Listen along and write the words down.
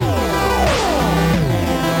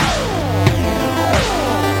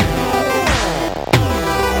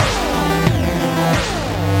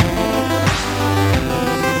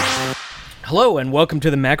Hello and welcome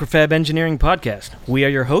to the Macrofab Engineering Podcast. We are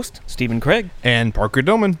your hosts, Stephen Craig. And Parker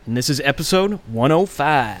Dillman. And this is episode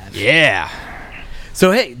 105. Yeah.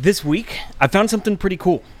 So hey, this week I found something pretty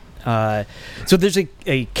cool. So there's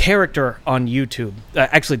a character on YouTube.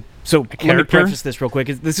 Let me preface this real quick.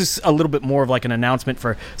 This is a little bit more of like an announcement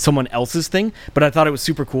for someone else's thing, but I thought it was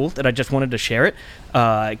super cool that I just wanted to share it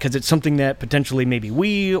because it's something that potentially maybe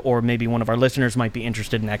we or maybe one of our listeners might be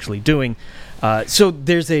interested in actually doing. So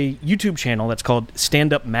there's a YouTube channel that's called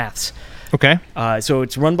Stand Up Maths. Okay. So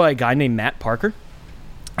it's run by a guy named Matt Parker.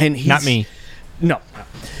 And he's... Not me. No.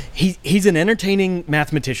 He's an entertaining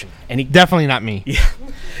mathematician. And he Definitely not me. Yeah.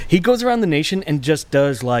 He goes around the nation and just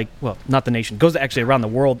does not the nation, goes actually around the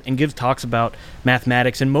world and gives talks about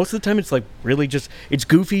mathematics. And most of the time it's like really just, it's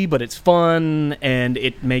goofy, but it's fun and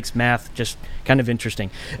it makes math just kind of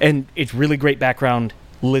interesting. And it's really great background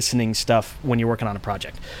listening stuff when you're working on a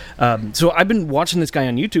project. So I've been watching this guy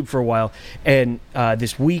on YouTube for a while. And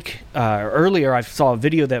this week, earlier, I saw a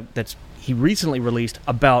video that's he recently released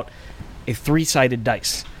about a three-sided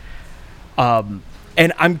dice.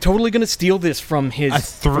 And I'm totally going to steal this from his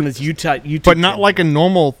YouTube But not channel. like a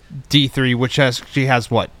normal D3, which actually has,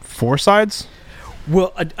 what, 4 sides?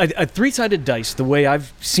 Well, a three-sided dice, the way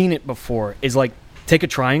I've seen it before, is like take a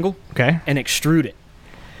triangle Okay. and extrude it.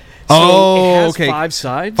 So it has okay. 5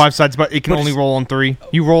 sides. 5 sides, but it can But only it's- roll on 3.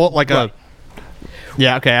 You roll it like Right.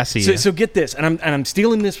 Yeah, okay, I see. So get this, and I'm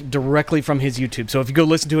stealing this directly from his YouTube. So if you go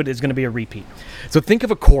listen to it, it's going to be a repeat. So think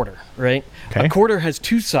of a quarter, right? Okay. A quarter has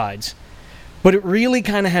 2 sides, but it really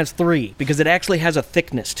kind of has 3 because it actually has a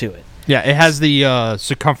thickness to it. Yeah, it has the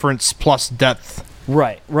circumference plus depth,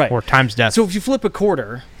 Right. or times depth. So if you flip a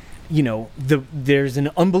quarter, there's an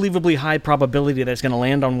unbelievably high probability that it's going to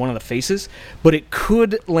land on one of the faces, but it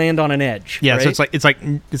could land on an edge. yeah, right? so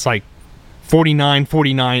it's like 49,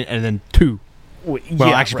 and then 2. Well, Yeah,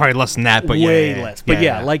 actually, right. probably less than that, but way yeah, less. But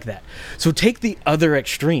yeah, like that. So take the other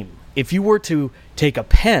extreme. If you were to take a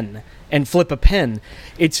pen and flip a pen,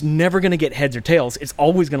 it's never going to get heads or tails. It's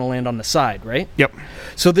always going to land on the side, right? Yep.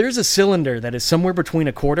 So there's a cylinder that is somewhere between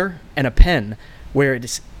a quarter and a pen where it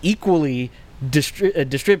is equally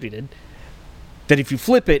distributed, that if you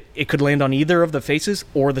flip it, it could land on either of the faces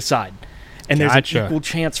or the side. And there's Gotcha. an equal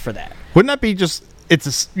chance for that. Wouldn't that be just?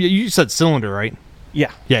 You said cylinder, right?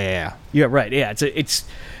 Yeah. Yeah. Yeah, right. Yeah, it's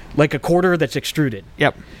like a quarter that's extruded.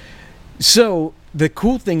 Yep. So the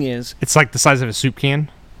cool thing is, It's like the size of a soup can.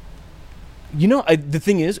 the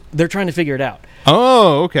thing is, they're trying to figure it out.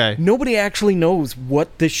 Oh, okay. Nobody actually knows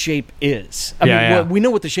what the shape is. We know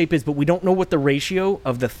what the shape is, but we don't know what the ratio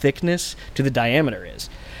of the thickness to the diameter is.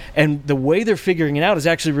 And the way they're figuring it out is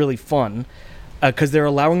actually really fun because they're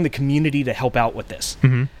allowing the community to help out with this.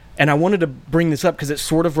 Mm-hmm. And I wanted to bring this up because it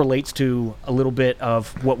sort of relates to a little bit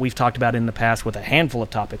of what we've talked about in the past with a handful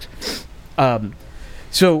of topics.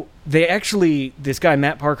 So this guy,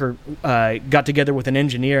 Matt Parker, got together with an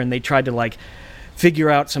engineer and they tried to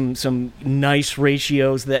figure out some nice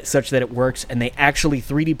ratios such that it works. And they actually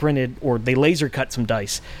 3D printed or they laser cut some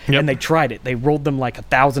dice. Yep. And they tried it. They rolled them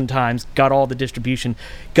 1,000 times, got all the distribution,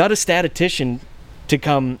 got a statistician to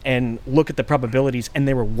come and look at the probabilities, and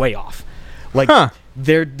they were way off.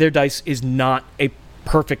 Their dice is not a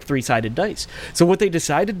perfect 3-sided dice. So what they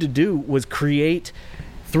decided to do was create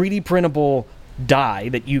 3D printable die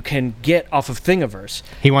that you can get off of Thingiverse.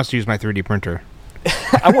 He wants to use my 3D printer.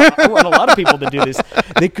 I want a lot of people to do this.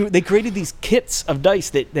 They created these kits of dice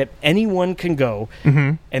that anyone can go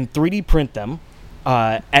and 3D print them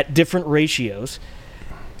at different ratios.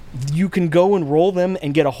 You can go and roll them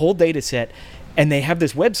and get a whole data set. And they have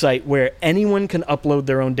this website where anyone can upload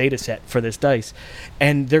their own data set for this dice.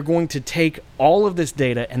 And they're going to take all of this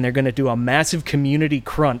data and they're going to do a massive community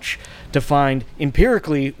crunch to find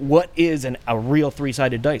empirically what is a real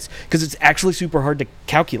 3-sided dice. Because it's actually super hard to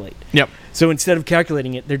calculate. Yep. So instead of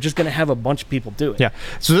calculating it, they're just going to have a bunch of people do it. Yeah.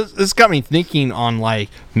 So this got me thinking on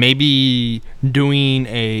maybe doing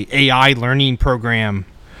a AI learning program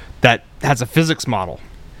that has a physics model.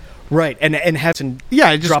 Right, and have to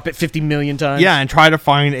drop it 50 million times. Yeah, and try to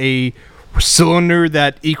find a cylinder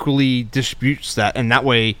that equally distributes that, and that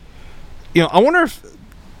way, I wonder if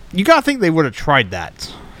you gotta think they would have tried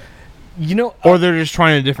that, or they're just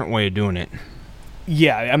trying a different way of doing it.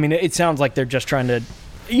 Yeah, I mean, it sounds like they're just trying to,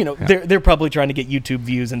 they're probably trying to get YouTube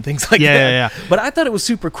views and things like that. Yeah. But I thought it was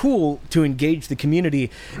super cool to engage the community,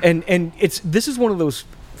 and this is one of those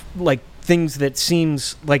things that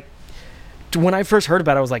seems like when I first heard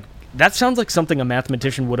about it, I was like, that sounds like something a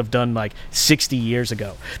mathematician would have done 60 years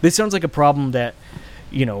ago. This sounds like a problem that,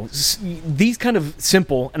 these kind of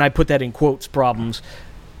simple, and I put that in quotes, problems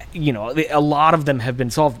a lot of them have been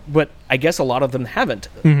solved, but I guess a lot of them haven't.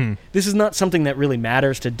 Mm-hmm. This is not something that really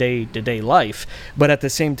matters to day-to-day life, but at the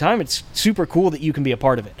same time, it's super cool that you can be a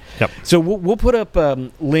part of it. Yep. So we'll put up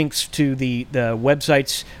links to the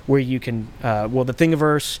websites where you can, the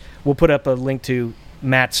Thingiverse. We'll put up a link to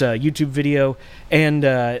Matt's YouTube video and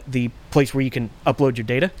the place where you can upload your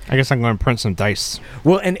data. I guess I'm going to print some dice.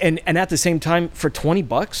 Well, and at the same time, for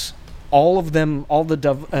 $20, all of them, all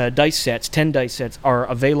the dice sets, 10 dice sets, are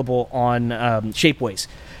available on Shapeways.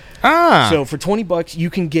 So for $20, you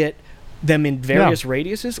can get them in various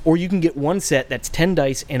radiuses, or you can get one set that's 10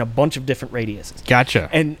 dice in a bunch of different radiuses. Gotcha.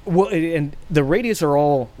 And the radius are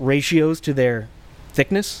all ratios to their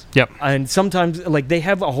thickness. Yep. And sometimes, like, they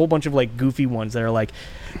have a whole bunch of, like, goofy ones that are like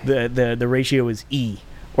the ratio is E,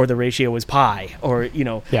 or the ratio is pi, or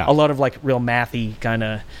a lot of, like, real mathy kind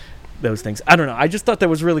of those things. I don't know. I just thought that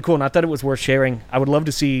was really cool, and I thought it was worth sharing. I would love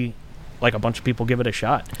to see, like, a bunch of people give it a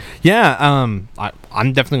shot. Yeah, I'm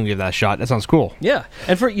definitely gonna give that a shot. That sounds cool. Yeah,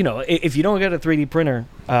 and for if you don't get a 3D printer,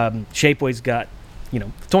 Shapeway's got,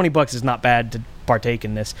 $20 is not bad to partake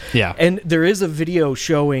in this. Yeah, and there is a video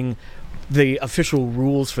showing the official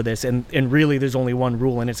rules for this, and really there's only one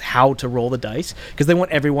rule, and it's how to roll the dice, because they want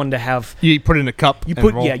everyone to have. You put it in a cup. You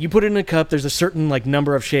put it in a cup. There's a certain, like,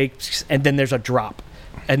 number of shakes, and then there's a drop,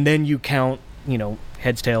 and then you count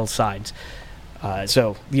heads, tails, sides.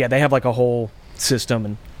 So yeah, they have, like, a whole system,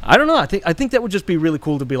 and I don't know. I think that would just be really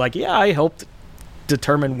cool to be like, yeah, I helped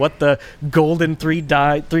determine what the golden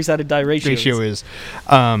three-sided die ratio is.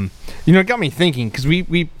 It got me thinking, because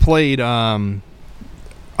we played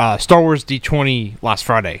Star Wars D20 last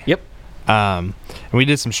Friday. Yep. And we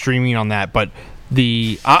did some streaming on that, but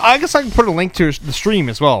I guess I can put a link to the stream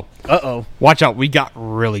as well. Uh-oh. Watch out, we got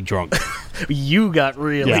really drunk. You got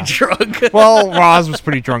really drunk. Well, Roz was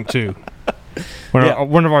pretty drunk too.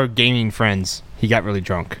 One of our gaming friends, he got really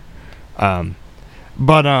drunk. In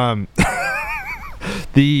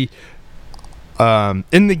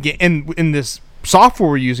this software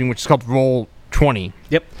we're using, which is called Roll20.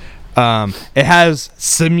 Yep. It has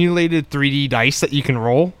simulated 3D dice that you can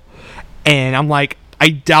roll, and I'm like, I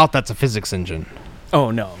doubt that's a physics engine. Oh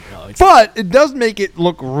no, but it does make it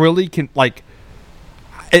look really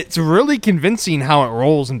it's really convincing how it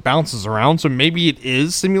rolls and bounces around. So maybe it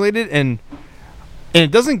is simulated, and it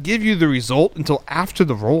doesn't give you the result until after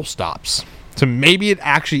the roll stops. So maybe it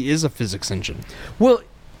actually is a physics engine. Well,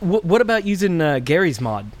 what about using Gary's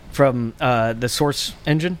mod from the Source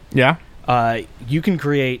engine? Yeah. You can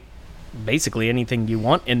create basically anything you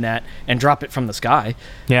want in that and drop it from the sky.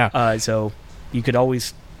 Yeah. So you could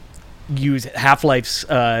always use Half-Life's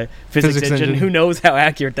physics engine. Who knows how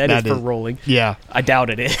accurate that is for rolling? Yeah. I doubt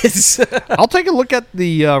it is. I'll take a look at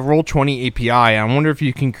the Roll20 API. I wonder if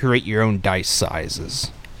you can create your own dice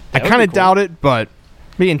sizes. I kind of doubt it, but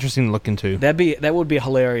it'd be interesting to look into. That would be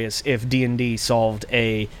hilarious if D&D solved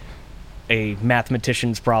a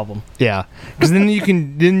mathematician's problem. Yeah, because then you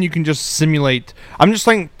can just simulate. I'm just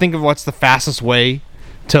think of what's the fastest way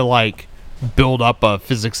to, like, build up a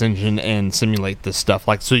physics engine and simulate this stuff,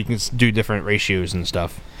 like, so you can do different ratios and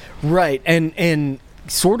stuff. Right, and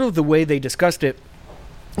sort of the way they discussed it,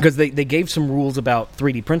 because they gave some rules about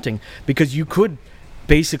 3D printing, because you could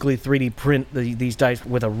basically 3D print these dice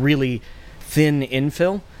with a really thin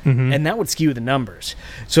infill, and that would skew the numbers.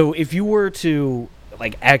 So if you were to,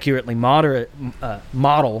 like, accurately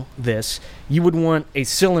model this, you would want a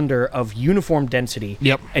cylinder of uniform density.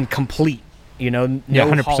 Yep. And complete. No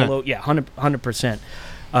 100%. hollow. Yeah, 100%.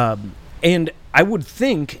 And I would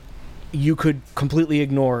think you could completely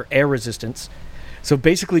ignore air resistance. So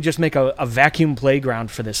basically just make a vacuum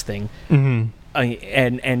playground for this thing.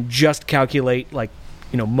 And just calculate, like,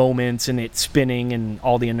 moments and it spinning and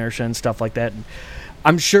all the inertia and stuff like that.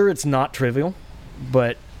 I'm sure it's not trivial,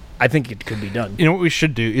 but I think it could be done. You know what we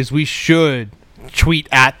should do is we should tweet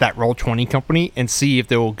at that Roll20 company and see if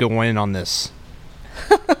they will go in on this.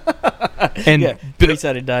 And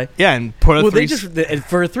three-sided die. Yeah, and put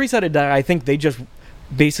for a three-sided die, I think they just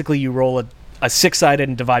basically you roll a six-sided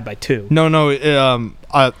and divide by 2. No.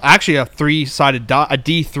 Actually, a three-sided die, a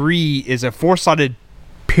D3 is a four-sided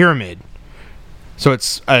pyramid. So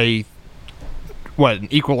it's an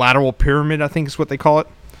equilateral pyramid, I think is what they call it.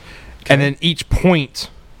 Okay. And then each point.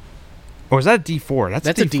 Or is that a D4?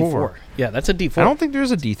 That's a D4. Yeah, that's a D4. I don't think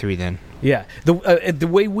there's a D3 then. Yeah. The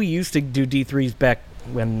way we used to do D3s back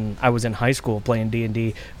when I was in high school playing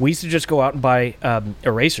D&D, we used to just go out and buy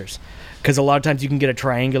erasers. Because a lot of times you can get a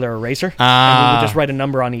triangular eraser, and we would just write a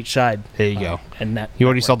number on each side. There you go. And that you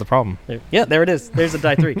already solved the problem. There it is. There's a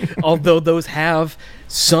die 3. Although those have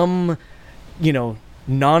some,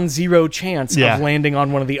 non-zero chance of landing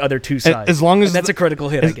on one of the other two sides. As long as that's a critical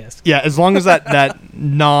hit, I guess. Yeah, as long as that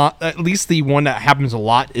not at least the one that happens a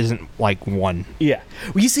lot isn't like 1. Yeah.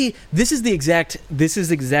 Well, you see, this is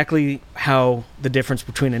exactly how the difference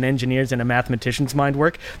between an engineer's and a mathematician's mind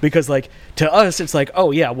work. Because, like, to us, it's like, oh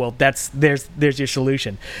yeah, well, there's your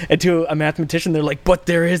solution. And to a mathematician, they're like, but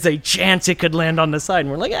there is a chance it could land on the side. And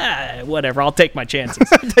we're like, whatever, I'll take my chances.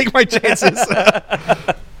 Take my chances.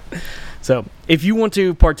 So, if you want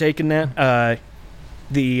to partake in that,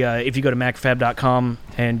 if you go to macrofab.com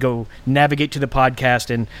and go navigate to the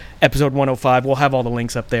podcast in episode 105, we'll have all the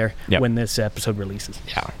links up there when this episode releases.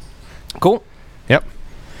 Yeah. Cool. Yep.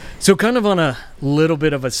 So, kind of on a little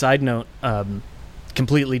bit of a side note,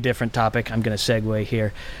 completely different topic, I'm going to segue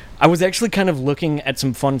here. I was actually kind of looking at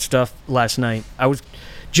some fun stuff last night. I was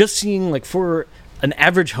just seeing, like, for an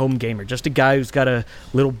average home gamer, just a guy who's got a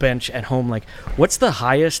little bench at home, like, what's the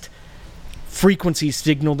highest frequency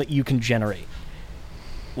signal that you can generate?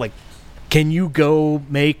 Like, can you go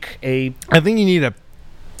make a... I think you need to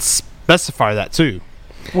specify that too.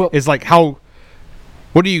 Well, it's like how...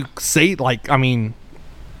 What do you say? Like, I mean,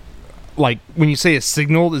 like when you say a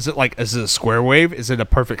signal, is it a square wave? Is it a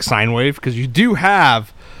perfect sine wave? Because you do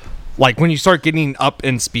have, like, when you start getting up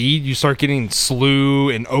in speed, you start getting slew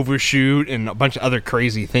and overshoot and a bunch of other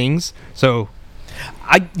crazy things. So...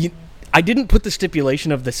 I didn't put the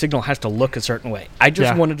stipulation of the signal has to look a certain way. I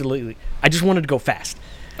just wanted to go fast.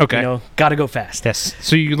 Okay. You know, gotta go fast. Yes.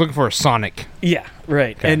 So you're looking for a sonic. Yeah,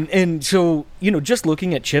 right. Okay. And so, you know, just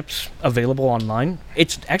looking at chips available online,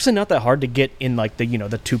 it's actually not that hard to get in, like, the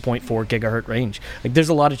 2.4 gigahertz range. Like, there's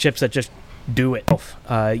a lot of chips that just do it.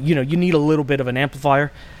 You know, you need a little bit of an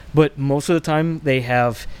amplifier, but most of the time they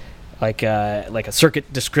have like a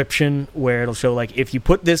circuit description where it'll show, like, if you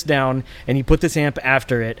put this down and you put this amp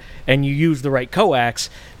after it and you use the right coax,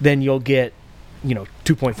 then you'll get,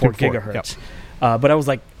 2.4 gigahertz. Yep. But I was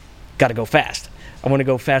like, gotta go fast. I want to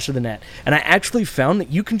go faster than that. And I actually found that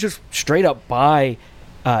you can just straight up buy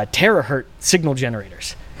terahertz signal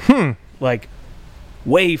generators. Like,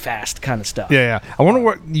 way fast kind of stuff. Yeah. I wonder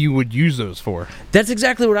what you would use those for. That's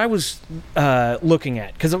exactly what I was looking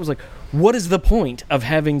at, because I was like, what is the point of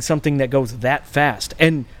having something that goes that fast?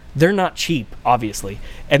 And they're not cheap, obviously,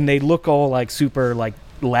 and they look all like super, like,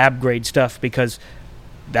 lab grade stuff, because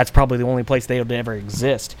that's probably the only place they would ever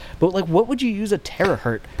exist. But, like, what would you use a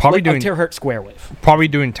terahertz? Probably like doing a terahertz square wave. Probably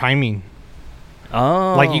doing timing.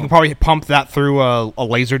 Oh, like, you can probably pump that through a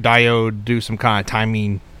laser diode, do some kind of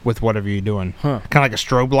timing with whatever you're doing. Kind of like a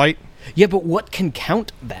strobe light. Yeah, but what can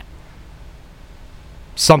count that?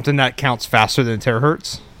 Something that counts faster than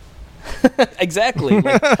terahertz. Exactly.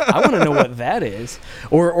 Like, I want to know what that is.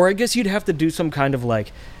 Or I guess you'd have to do some kind of,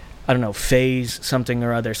 like, I don't know, phase something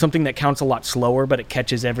or other. Something that counts a lot slower, but it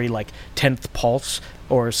catches every, like, 10th pulse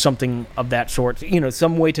or something of that sort.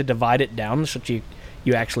 Some way to divide it down so that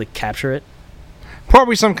you actually capture it.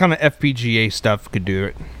 Probably some kind of FPGA stuff could do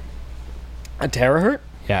it. A terahertz?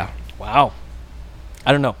 Yeah. Wow.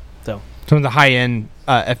 I don't know. So some of the high-end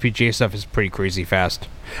FPGA stuff is pretty crazy fast.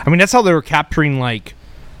 I mean, that's how they were capturing, like,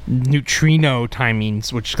 neutrino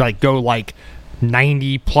timings, which, like, go, like,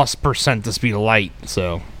 90+% the speed of light.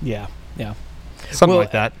 So yeah. Something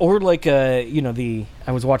like that. Or, like, I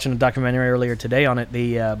was watching a documentary earlier today on it.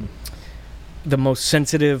 The most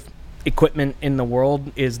sensitive equipment in the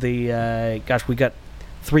world is we got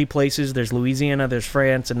 3 places. There's Louisiana, there's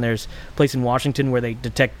France, and there's a place in Washington where they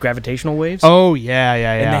detect gravitational waves. Oh, yeah.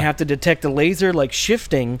 And they have to detect a laser, like,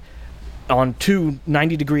 shifting on 2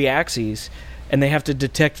 90-degree axes, and they have to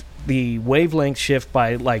detect the wavelength shift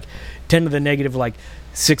by, like, 10 to the negative, like,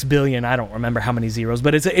 6 billion. I don't remember how many zeros,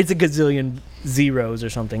 but it's a gazillion zeros or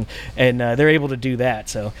something, and they're able to do that.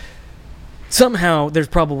 So somehow there's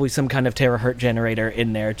probably some kind of terahertz generator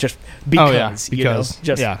in there, just because,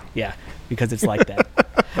 because it's like that.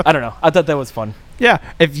 I don't know. I thought that was fun. Yeah,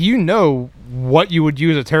 if you know what you would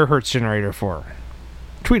use a terahertz generator for,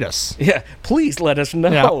 tweet us. Yeah, please let us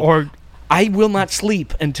know. Yeah, or I will not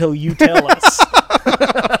sleep until you tell us.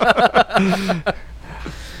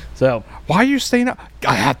 So, why are you staying up?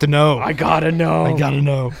 I have to know. I gotta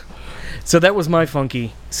know. So that was my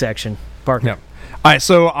funky section. Parker. Yeah. All right.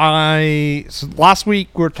 So last week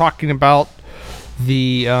we were talking about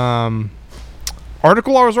the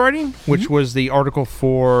article I was writing, which was the article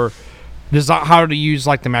for how to use,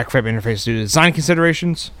 like, the Macrofab interface to do design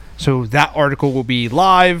considerations. So that article will be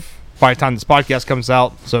live by the time this podcast comes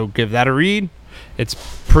out. So give that a read. It's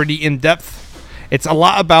pretty in depth. It's a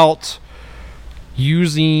lot about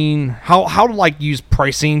using how to, like, use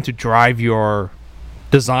pricing to drive your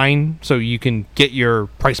design so you can get your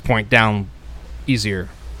price point down easier.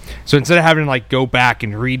 So instead of having to like go back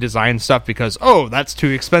and redesign stuff because that's too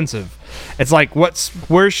expensive, it's like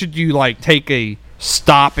where should you like take a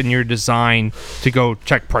stop in your design to go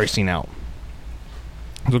check pricing out?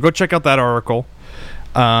 So go check out that article.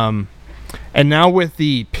 And now with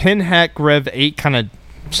the Pinhack Rev 8 kind of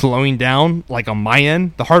slowing down, like on my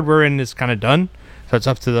end, the hardware end is kind of done. So it's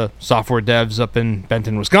up to the software devs up in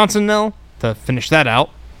Benton, Wisconsin now to finish that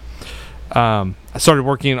out. I started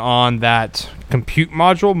working on that compute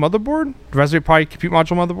module motherboard, Raspberry Pi compute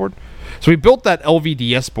module motherboard. So we built that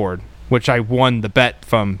LVDS board, which I won the bet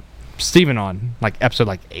from Steven on, like episode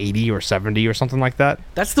like 80 or 70 or something like that.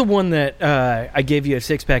 That's the one that I gave you a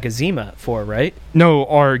 6-pack of Zima for, right? No,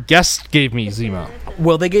 our guest gave me Zima.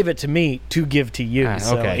 Well, they gave it to me to give to you,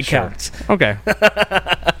 so okay, it sure. counts. Okay.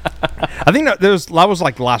 I think that was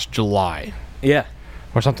like last July. Yeah.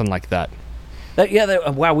 Or something like that.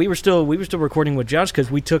 Wow, we were still recording with Josh because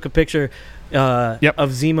we took a picture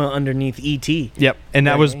of Zima underneath ET. Yep, and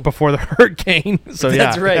that was before the hurricane. So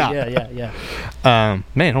that's right. Yeah.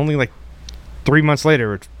 Man, only like 3 months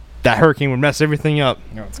later, that hurricane would mess everything up.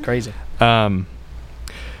 No, it's crazy.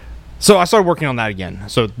 So I started working on that again.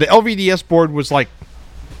 So the LVDS board was like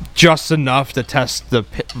just enough to test the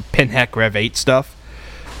Pinhack Rev 8 stuff.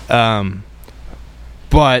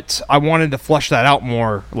 But I wanted to flesh that out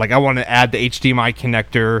more. Like I want to add the HDMI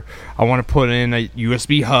connector. I want to put in a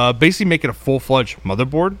USB hub. Basically make it a full-fledged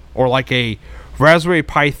motherboard. Or like a Raspberry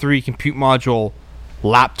Pi 3 compute module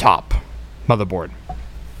laptop motherboard.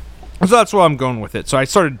 So that's where I'm going with it. So I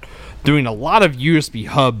started doing a lot of USB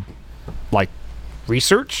hub like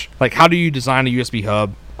research. Like how do you design a USB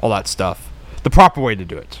hub? All that stuff. The proper way to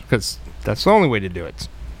do it. Because that's the only way to do it.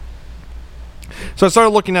 So I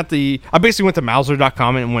started looking at I basically went to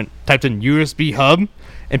Mauser.com and typed in USB hub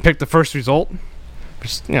and picked the first result.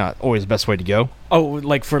 Which is, always the best way to go. Oh,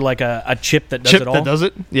 like for like a chip that does it all? Chip that does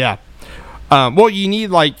it? Yeah. Well, you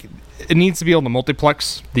need it needs to be able to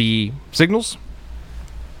multiplex the signals.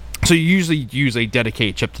 So you usually use a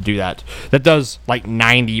dedicated chip to do that. That does like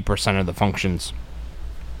 90% of the functions.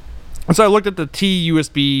 And so I looked at the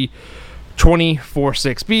TUSB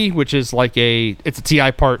 246B, which is it's a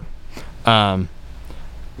TI part. And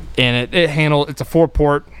it's a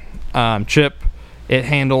 4-port chip. It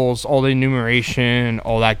handles all the enumeration,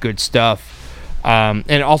 all that good stuff. And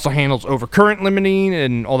it also handles overcurrent limiting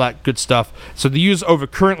and all that good stuff. So to use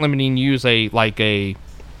overcurrent limiting, you need to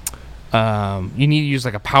use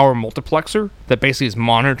like a power multiplexer that basically is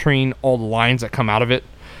monitoring all the lines that come out of it.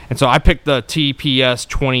 And so I picked the TPS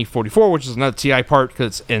 2044, which is another TI part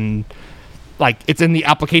because it's in the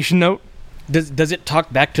application note. Does it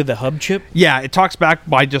talk back to the hub chip? Yeah, it talks back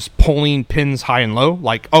by just pulling pins high and low.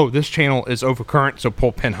 Like, this channel is overcurrent, so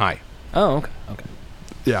pull pin high. Oh, okay.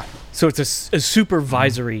 Yeah. So it's a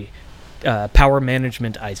supervisory power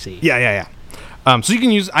management IC. Yeah. So you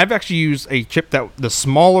can use. I've actually used a chip the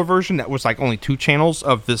smaller version that was like only 2 channels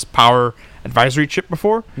of this power advisory chip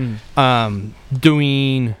before.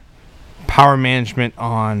 Doing power management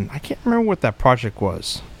on. I can't remember what that project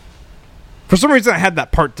was. For some reason, I had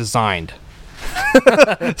that part designed.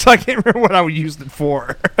 So I can't remember what I would use it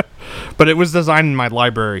for. But it was designed in my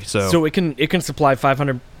library. So it can supply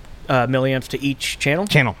 500 milliamps to each channel?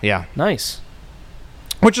 Channel, yeah. Nice.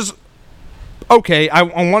 Which is okay. I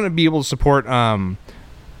want to be able to support power.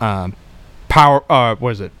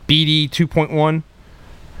 What is it? BD 2.1.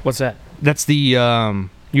 What's that? That's the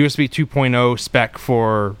USB 2.0 spec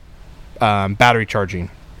for battery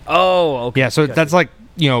charging. Oh, okay. Yeah, so that's like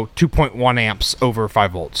 2.1 amps over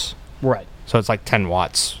 5 volts. Right. So it's like 10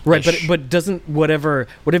 watts. Right, but doesn't whatever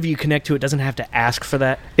you connect to it doesn't have to ask for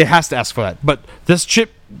that? It has to ask for that, but this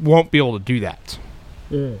chip won't be able to do that.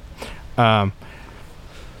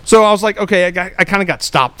 So I was like, okay, I kind of got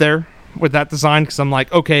stopped there with that design because I'm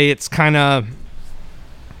like, okay, it's kind of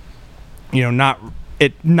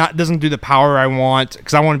doesn't do the power I want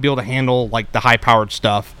because I want to be able to handle like the high powered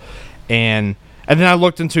stuff, and then I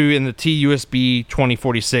looked into the TUSB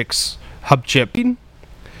 2046 hub chip,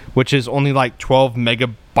 which is only like 12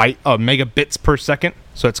 megabits per second,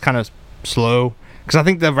 so it's kind of slow. Because I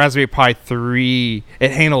think the Raspberry Pi 3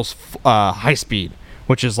 it handles high speed,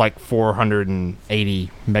 which is like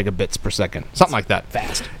 480 megabits per second, something like that.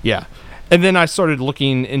 Fast. Yeah, and then I started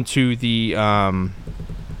looking into the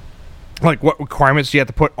what requirements you have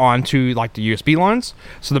to put onto like the USB lines.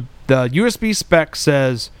 So the USB spec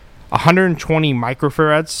says 120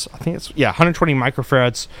 microfarads. I think 120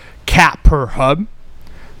 microfarads cap per hub.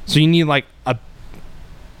 So you need like a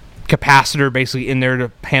capacitor basically in there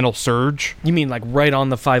to handle surge. You mean like right on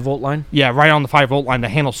the 5-volt line? Yeah, right on the 5-volt line to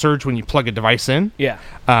handle surge when you plug a device in. Yeah.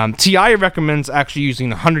 TI recommends actually using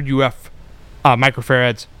 100 UF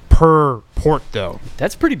microfarads per port, though.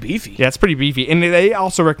 That's pretty beefy. Yeah, it's pretty beefy. And they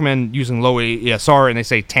also recommend using low ESR, and they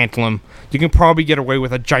say tantalum. You can probably get away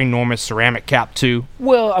with a ginormous ceramic cap, too.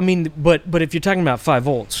 Well, I mean, but if you're talking about 5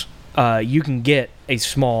 volts, you can get a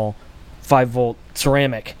small 5-volt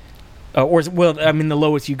ceramic. The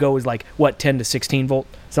lowest you go is like, 10 to 16 volt,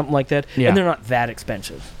 something like that. Yeah. And they're not that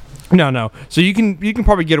expensive. No. So you can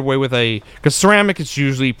probably get away with because ceramic is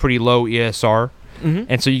usually pretty low ESR,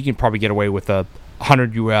 and so you can probably get away with a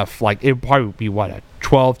 100 UF. Like, it would probably be, a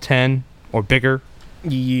 1210 or bigger?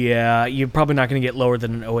 Yeah, you're probably not going to get lower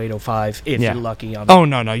than an 0805 if you're lucky. Oh,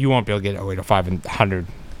 no, you won't be able to get 0805 and 100.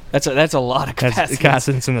 That's a lot of capacitance.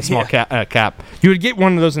 Capacitance in a small cap. You would get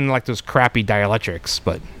one of those in, like, those crappy dielectrics,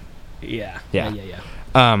 but... Yeah.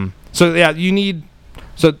 So, yeah, you need...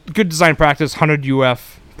 So, good design practice, 100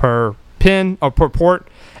 UF per pin or per port,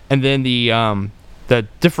 and then the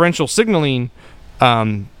differential signaling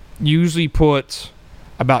usually put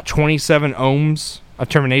about 27 ohms of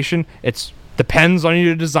termination. It depends on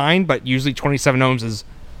your design, but usually 27 ohms is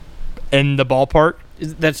in the ballpark.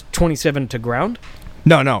 That's 27 to ground?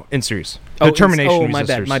 No, in series. The termination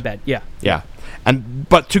resistors. my bad. Yeah.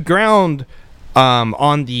 But to ground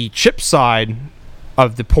on the chip side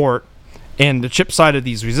of the port, and the chip side of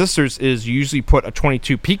these resistors is you usually put a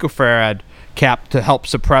 22 picofarad cap to help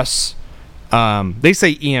suppress, they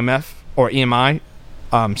say EMF or EMI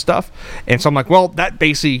stuff. And so I'm like, well, that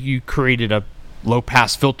basically you created a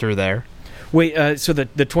low-pass filter there. Wait, so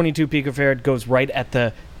the 22 picofarad goes right at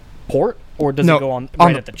the port? Or does it go on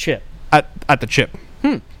at the chip? At the chip.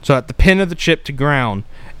 So at the pin of the chip to ground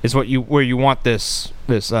is where you want this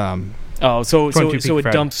so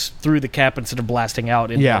it dumps through the cap instead of blasting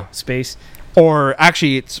out into space. Or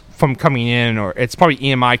actually, it's from coming in, or it's probably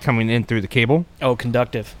EMI coming in through the cable. Oh,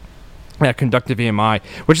 conductive. Yeah, conductive EMI.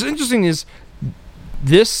 Which is interesting is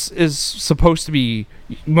this is supposed to be,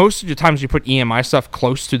 most of the times you put EMI stuff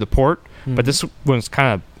close to the port, but this one's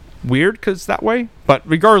kind of weird because it's that way. But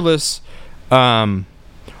regardless, or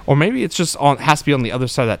maybe it's just has to be on the other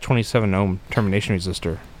side of that 27 ohm termination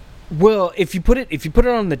resistor. Well, if you put it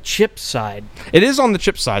on the chip side, it is on the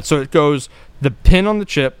chip side. So it goes the pin on the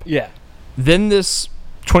chip, then this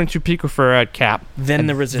 22 picofarad cap, then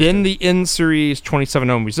the resistor, then the in series 27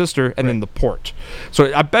 ohm resistor, and then the port.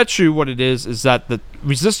 So I bet you what it is that the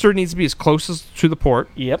resistor needs to be as close to the port.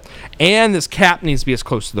 Yep. And this cap needs to be as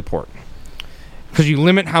close to the port, because you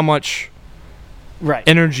limit how much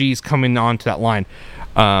energy is coming onto that line.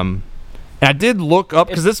 And I did look up,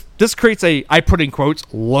 because this creates I put in quotes,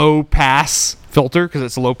 low pass filter, because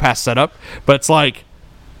it's a low pass setup, but it's like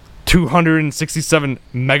 267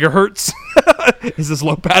 megahertz is this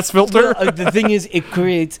low pass filter. Well, the thing is, it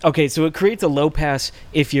creates a low pass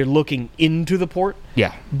if you're looking into the port.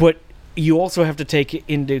 Yeah. But you also have to take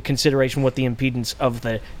into consideration what the impedance of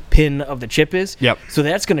the pin of the chip is. Yep. So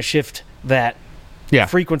that's going to shift that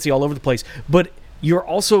frequency all over the place. But you're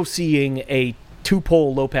also seeing a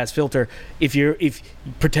 2-pole low-pass filter. If you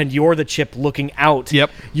pretend you're the chip looking out,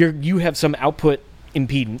 you have some output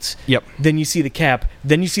impedance. Yep. Then you see the cap.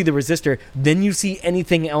 Then you see the resistor. Then you see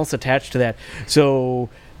anything else attached to that. So,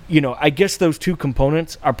 I guess those two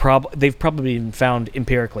components are they've probably been found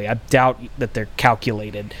empirically. I doubt that they're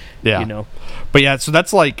calculated. Yeah. But so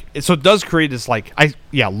that's so it does create this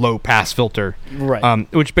low-pass filter, right?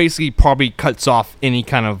 Which basically probably cuts off any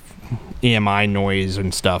kind of EMI noise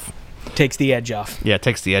and stuff. Takes the edge off. Yeah, it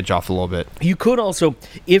takes the edge off a little bit. You could also,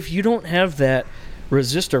 if you don't have that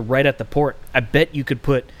resistor right at the port, I bet you could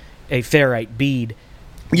put a ferrite bead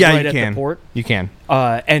right at the port. You can.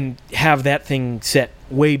 And have that thing set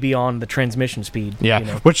way beyond the transmission speed.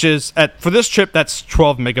 Yeah, which is, for this chip, that's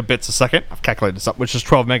 12 megabits a second. I've calculated this up, which is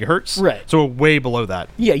 12 megahertz. Right. So way below that.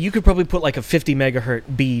 Yeah, you could probably put like a 50 megahertz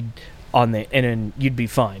bead on there, and then you'd be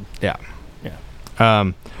fine. Yeah.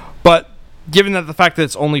 But given that the fact that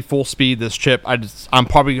it's only full speed, this chip, I'm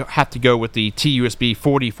probably have to go with the TUSB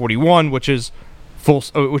 4041, which is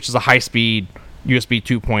a high speed USB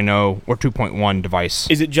 2.0 or 2.1 device.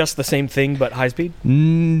 Is it just the same thing but high speed?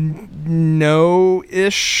 No-ish.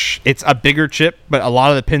 It's a bigger chip, but a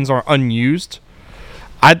lot of the pins are unused.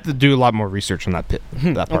 I have to do a lot more research on that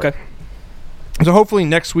part. Okay. So hopefully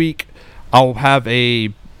next week I'm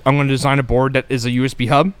going to design a board that is a USB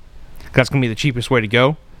hub. That's going to be the cheapest way to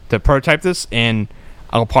go to prototype this, and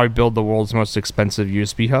I'll probably build the world's most expensive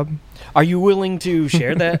USB hub. Are you willing to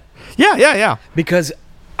share that? Yeah. Because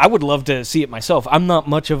I would love to see it myself. I'm not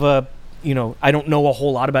much of a, I don't know a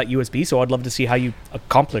whole lot about USB, so I'd love to see how you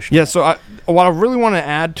accomplish that. Yeah, so what I really want to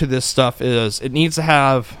add to this stuff is it needs to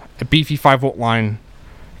have a beefy 5-volt line,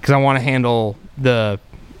 because I want to handle the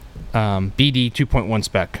BD 2.1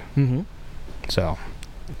 spec. Mm-hmm. So,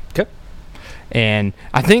 And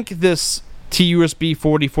I think this TUSB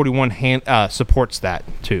 4041 supports that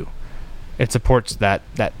too. It supports that.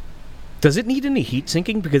 Does it need any heat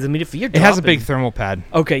sinking? Because I mean, if you're it has a big thermal pad.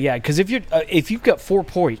 Okay, yeah. Because if you've got 4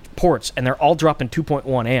 ports and they're all dropping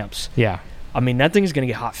 2.1 amps. Yeah. I mean, that thing is going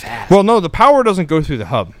to get hot fast. Well, no, the power doesn't go through the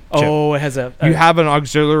hub. Chip. Oh, it has you have an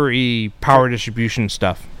auxiliary power distribution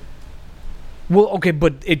stuff. Well, okay,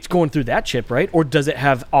 but it's going through that chip, right? Or does it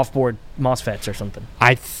have offboard MOSFETs or something?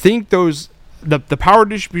 I think those the power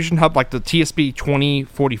distribution hub, like the TSB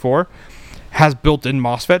 2044, has built-in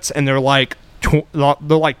MOSFETs, and they're like 20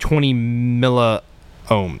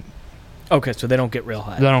 milliohm. Okay, so they don't get real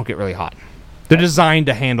hot. They don't get really hot. They're designed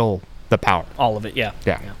to handle the power. All of it, yeah.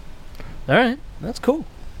 Yeah. All right, that's cool.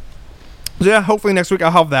 So yeah, hopefully next week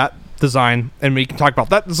I'll have that design, and we can talk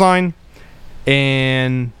about that design,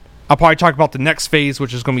 and I'll probably talk about the next phase,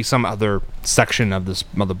 which is going to be some other section of this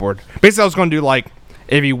motherboard. Basically, I was going to do like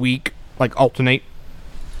every week, like alternate.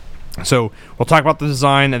 So we'll talk about the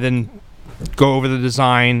design, and then go over the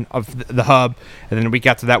design of the hub, and then a week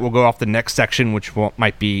after that, we'll go off the next section, which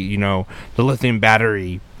might be, the lithium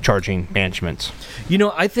battery charging management.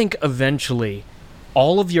 I think eventually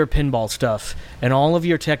all of your pinball stuff and all of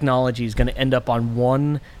your technology is going to end up on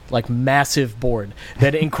one like massive board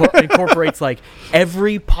that incorporates like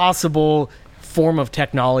every possible form of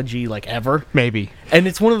technology like ever. Maybe. And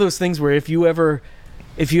it's one of those things where if you ever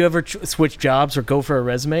switch jobs or go for a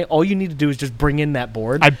resume, all you need to do is just bring in that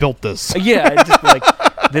board. I built this. Yeah, just like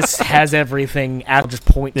this has everything. I'll just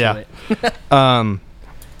point to it.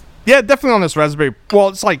 Yeah, definitely on this Raspberry. Well,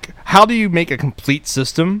 it's like, how do you make a complete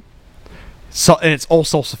system and it's all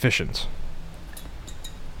self-sufficient?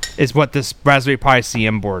 Is what this Raspberry Pi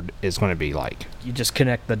CM board is going to be like. You just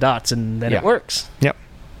connect the dots and then it works. Yep.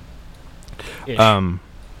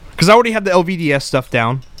 Because I already have the LVDS stuff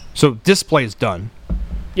down, so display is done.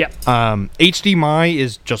 Yep. HDMI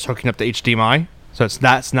is just hooking up to HDMI, so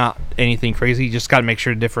that's not anything crazy. You just got to make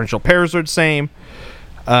sure the differential pairs are the same.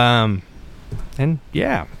 And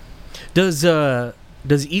yeah. Does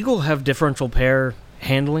Eagle have differential pair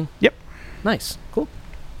handling? Yep. Nice. Cool.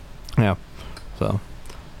 Yeah. So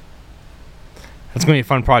that's going to be a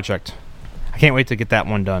fun project. I can't wait to get that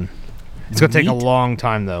one done. It's going to take a long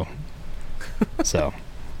time, though. So,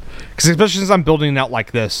 because especially since I'm building it out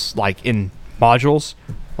like this, like in modules,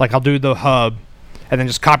 like I'll do the hub and then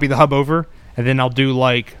just copy the hub over, and then I'll do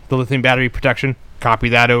like the lithium battery protection, copy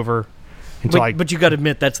that over. But you got to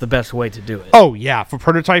admit that's the best way to do it. Oh yeah, for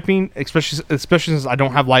prototyping, especially since I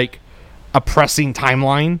don't have like a pressing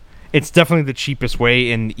timeline, it's definitely the cheapest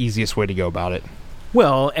way and easiest way to go about it.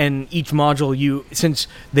 Well, and each module, since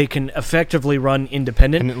they can effectively run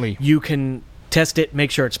independently, you can test it, make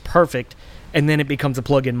sure it's perfect, and then it becomes a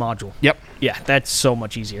plug-in module. Yep. Yeah, that's so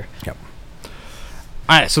much easier. Yep.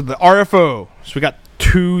 All right, so the RFO. So we got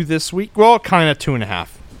 2 this week. Well, kind of 2.5.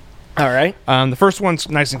 All right. The first one's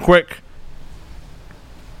nice and quick.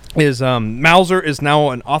 Is Mouser is now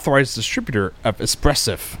an authorized distributor of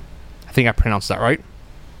Espressif. I think I pronounced that right.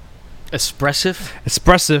 Espressif?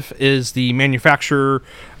 Espressif is the manufacturer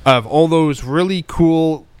of all those really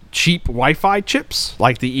cool, cheap Wi-Fi chips,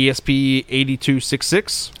 like the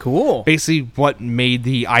ESP8266. Cool. Basically what made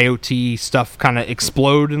the IoT stuff kind of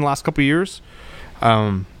explode in the last couple of years.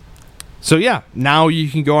 So yeah, now you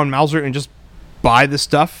can go on Mouser and just buy the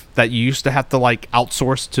stuff that you used to have to like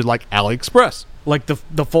outsource to like AliExpress. Like the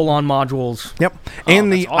full-on modules. Yep.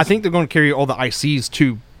 And awesome. I think they're going to carry all the ICs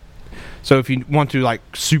too. So if you want to like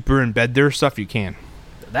super embed their stuff, you can.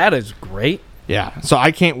 That is great. Yeah. So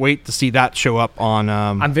I can't wait to see that show up on...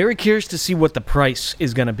 I'm very curious to see what the price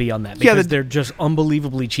is going to be on that. Because they're just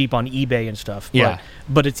unbelievably cheap on eBay and stuff. Yeah.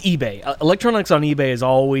 But it's eBay. Electronics on eBay is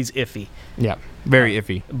always iffy. Yeah. Very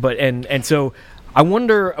iffy. But and so I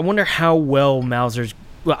wonder how well Mouser's...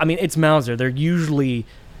 Well, I mean, it's Mouser. They're usually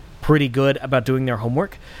pretty good about doing their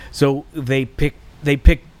homework. So they pick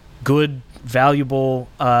good, valuable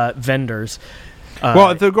vendors.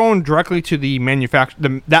 Well, if they're going directly to the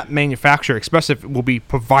that manufacturer, Espressif will be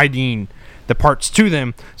providing the parts to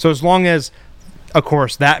them. So as long as, of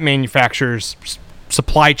course, that manufacturer's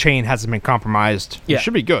supply chain hasn't been compromised, it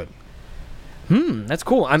should be good. That's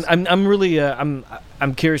cool. I'm really I'm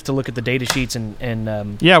curious to look at the data sheets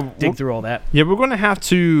and dig through all that. Yeah, we're going to have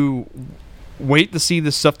to wait to see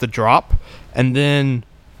this stuff to drop, and then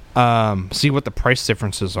see what the price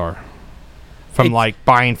differences are from like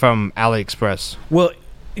buying from AliExpress. Well,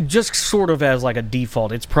 just sort of as like a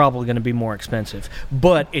default, it's probably going to be more expensive,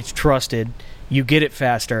 but it's trusted. You get it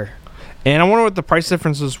faster. And I wonder what the price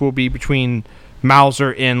differences will be between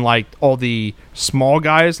Mouser and like all the small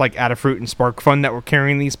guys like Adafruit and SparkFun that were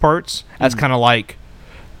carrying these parts. That's kind of like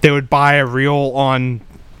they would buy a reel on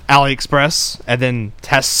AliExpress and then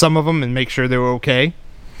test some of them and make sure they were okay.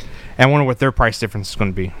 And I wonder what their price difference is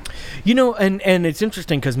going to be. You know, and it's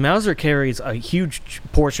interesting because Mouser carries a huge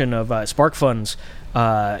portion of SparkFun's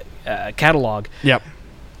catalog. Yep.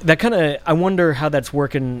 That kind of, I wonder how that's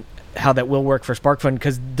working, how that will work for SparkFun,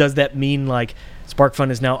 because does that mean like SparkFun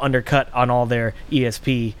is now undercut on all their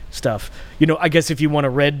ESP stuff? You know, I guess if you want a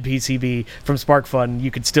red PCB from SparkFun, you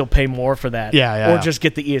could still pay more for that. Yeah. Or just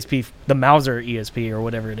get the ESP, the Mouser ESP or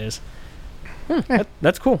whatever it is.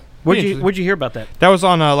 That's cool. Where'd you hear about that? That was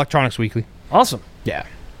on Electronics Weekly. Awesome. Yeah.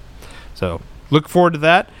 So look forward to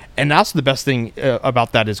that. And also the best thing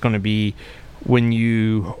about that is going to be when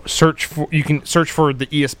you can search for the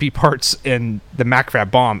ESP parts in the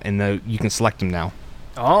MacFab BOM, and you can select them now.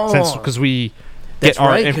 Oh, because we get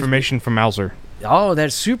our information from Mouser. Oh,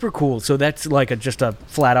 that's super cool. So that's like just a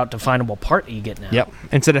flat out definable part that you get now. Yep.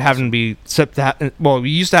 Instead of having to be we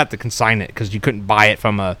used to have to consign it because you couldn't buy it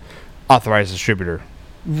from a authorized distributor.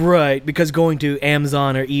 Right, because going to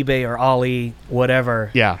Amazon or eBay or Ali,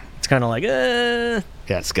 whatever. Yeah. It's kind of like, yeah,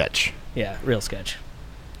 sketch. Yeah, real sketch.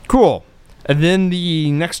 Cool. And then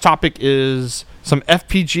the next topic is some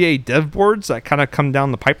FPGA dev boards that kind of come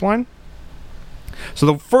down the pipeline. So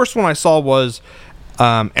the first one I saw was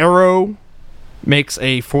Arrow makes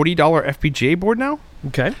a $40 FPGA board now.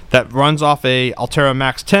 Okay. That runs off a Altera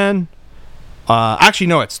Max 10. Actually,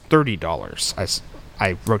 no, it's $30.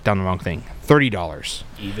 I wrote down the wrong thing. $30.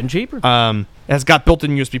 Even cheaper. It has got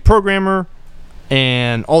built-in USB programmer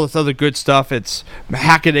and all this other good stuff. It's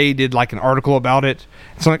Hackaday did like an article about it.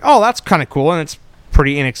 So I'm like, oh, that's kind of cool, and it's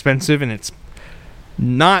pretty inexpensive, and it's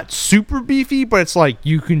not super beefy, but it's like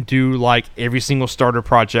you can do like every single starter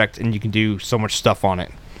project, and you can do so much stuff on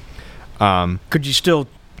it. Could you still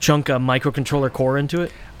chunk a microcontroller core into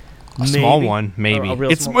it? A small one, maybe.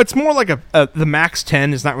 It's more like the Max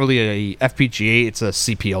 10 is not really a FPGA; it's a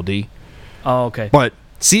CPLD. Oh, okay. But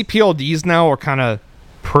CPLDs now are kind of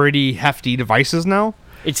pretty hefty devices now.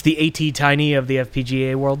 It's the AT Tiny of the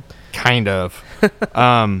FPGA world. Kind of.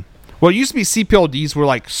 Well, it used to be CPLDs were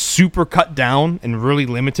like super cut down and really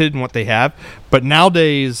limited in what they have. But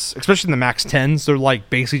nowadays, especially in the Max 10s, they're like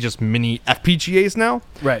basically just mini FPGAs now.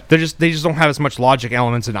 Right. They just don't have as much logic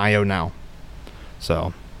elements in I/O now.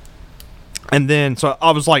 So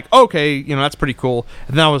I was like, okay, that's pretty cool.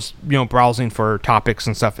 And then I was, browsing for topics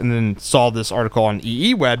and stuff, and then saw this article on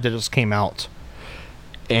EEWeb that just came out.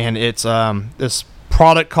 And it's this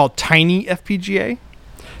product called Tiny FPGA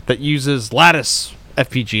that uses Lattice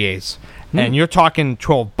FPGAs. And you're talking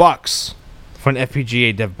 $12 for an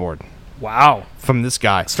FPGA dev board. Wow. From this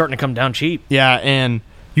guy. It's starting to come down cheap. Yeah, and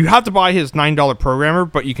you have to buy his $9 programmer,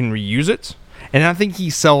 but you can reuse it. And I think he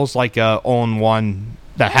sells like a all-in-one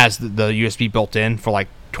that has the USB built in for like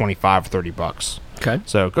 $25 or $30. Okay.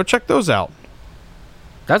 So go check those out.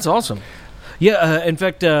 That's awesome. Yeah, in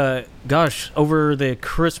fact, over the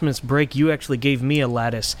Christmas break, you actually gave me a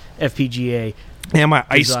Lattice FPGA. Yeah, my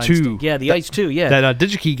Ice 2. Yeah, the Ice 2, yeah. That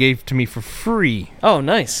DigiKey gave to me for free. Oh,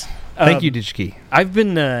 nice. Thank you, DigiKey. I've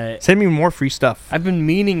been... send me more free stuff. I've been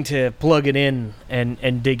meaning to plug it in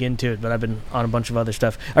and dig into it, but I've been on a bunch of other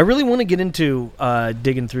stuff. I really want to get into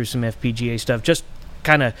digging through some FPGA stuff, just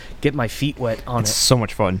kind of get my feet wet on it. It's so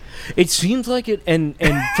much fun. It seems like it, and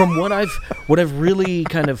from what I've really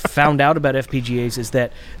kind of found out about FPGAs is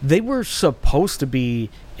that they were supposed to be,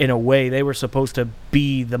 in a way, they were supposed to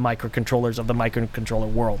be the microcontrollers of the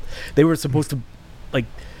microcontroller world. They were supposed to, like,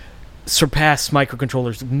 surpass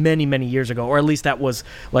microcontrollers many, many years ago, or at least that was,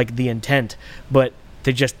 like, the intent, but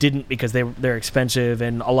they just didn't because they're expensive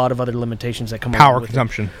and a lot of other limitations that come power along with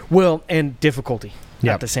consumption. Well, and difficulty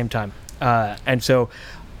at the same time. And so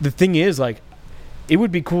the thing is, like, it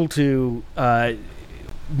would be cool to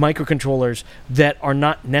microcontrollers that are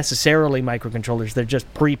not necessarily microcontrollers. They're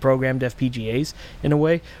just pre-programmed FPGAs in a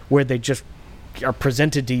way where they just are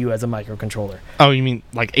presented to you as a microcontroller. Oh, you mean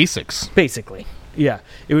like ASICs? Basically, yeah.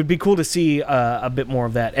 It would be cool to see a bit more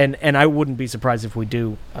of that. And I wouldn't be surprised if we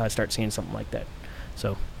do start seeing something like that.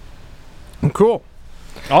 So cool.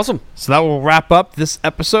 Awesome. So that will wrap up this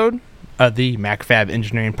episode of the MacFab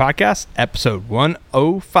Engineering Podcast, episode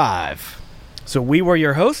 105. So we were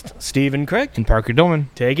your hosts, Steve and Craig. And Parker Dillman.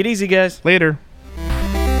 Take it easy, guys. Later.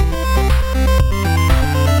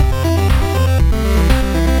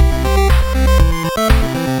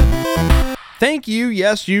 Thank you,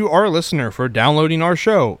 yes, you, our listener, for downloading our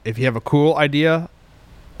show. If you have a cool idea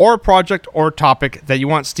or project or topic that you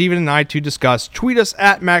want Steven and I to discuss, tweet us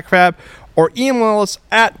at MacFab or email us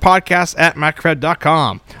at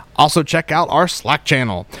podcast@macfab.com. Also, check out our Slack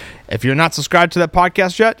channel. If you're not subscribed to that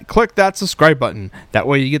podcast yet, click that subscribe button. That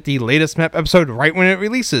way you get the latest MAP episode right when it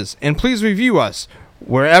releases. And please review us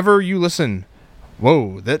wherever you listen.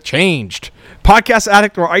 Whoa, that changed. Podcast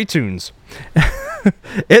Addict or iTunes.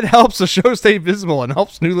 It helps the show stay visible and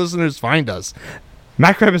helps new listeners find us.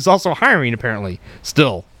 MacReb is also hiring, apparently.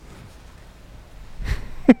 Still.